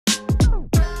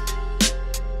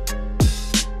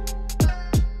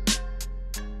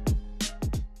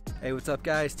Hey, what's up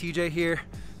guys? TJ here.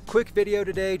 Quick video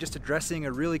today just addressing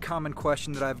a really common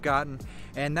question that I've gotten,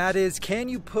 and that is, can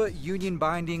you put union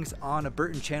bindings on a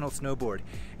Burton channel snowboard?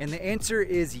 And the answer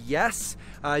is yes.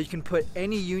 You can put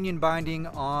any union binding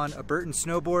on a Burton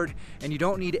snowboard and you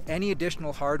don't need any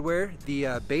additional hardware.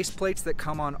 The base plates that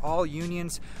come on all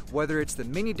unions, whether it's the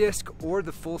mini disc or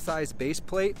the full-size base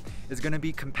plate, is going to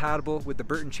be compatible with the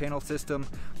Burton channel system,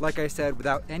 like I said,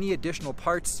 without any additional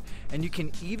parts. And you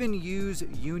can even use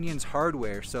union's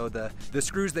hardware, so the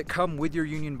screws that come with your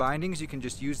union bindings, you can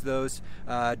just use those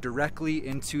directly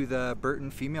into the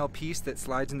Burton female piece that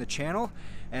slides in the channel,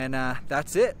 and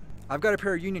that's it. I've got a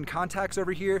pair of union contacts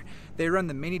over here. They run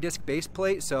the mini disc base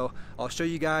plate, so I'll show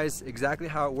you guys exactly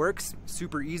how it works.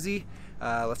 Super easy.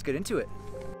 Let's get into it.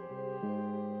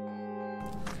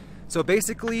 So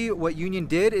basically what Union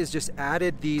did is just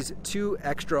added these 2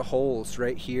 extra holes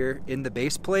right here in the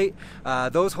base plate.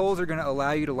 Those holes are going to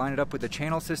allow you to line it up with the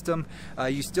channel system.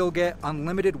 You still get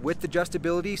unlimited width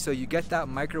adjustability, so you get that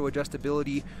micro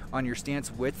adjustability on your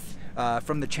stance width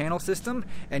from the channel system,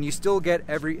 and you still get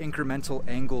every incremental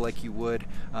angle like you would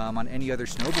on any other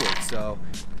snowboard. So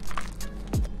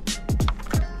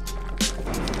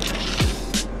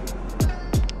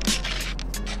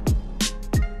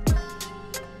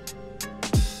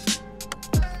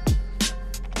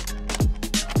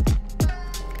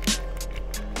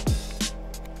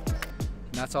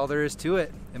that's all there is to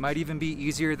it. It might even be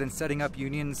easier than setting up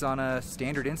unions on a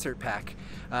standard insert pack.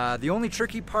 The only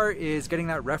tricky part is getting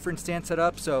that reference stance set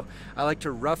up, so I like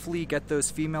to roughly get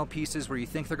those female pieces where you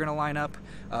think they're gonna line up,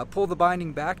 pull the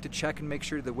binding back to check and make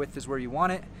sure the width is where you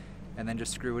want it, and then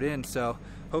just screw it in. So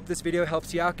hope this video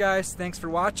helps you out guys. Thanks for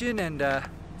watching, and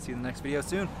see you in the next video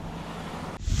soon.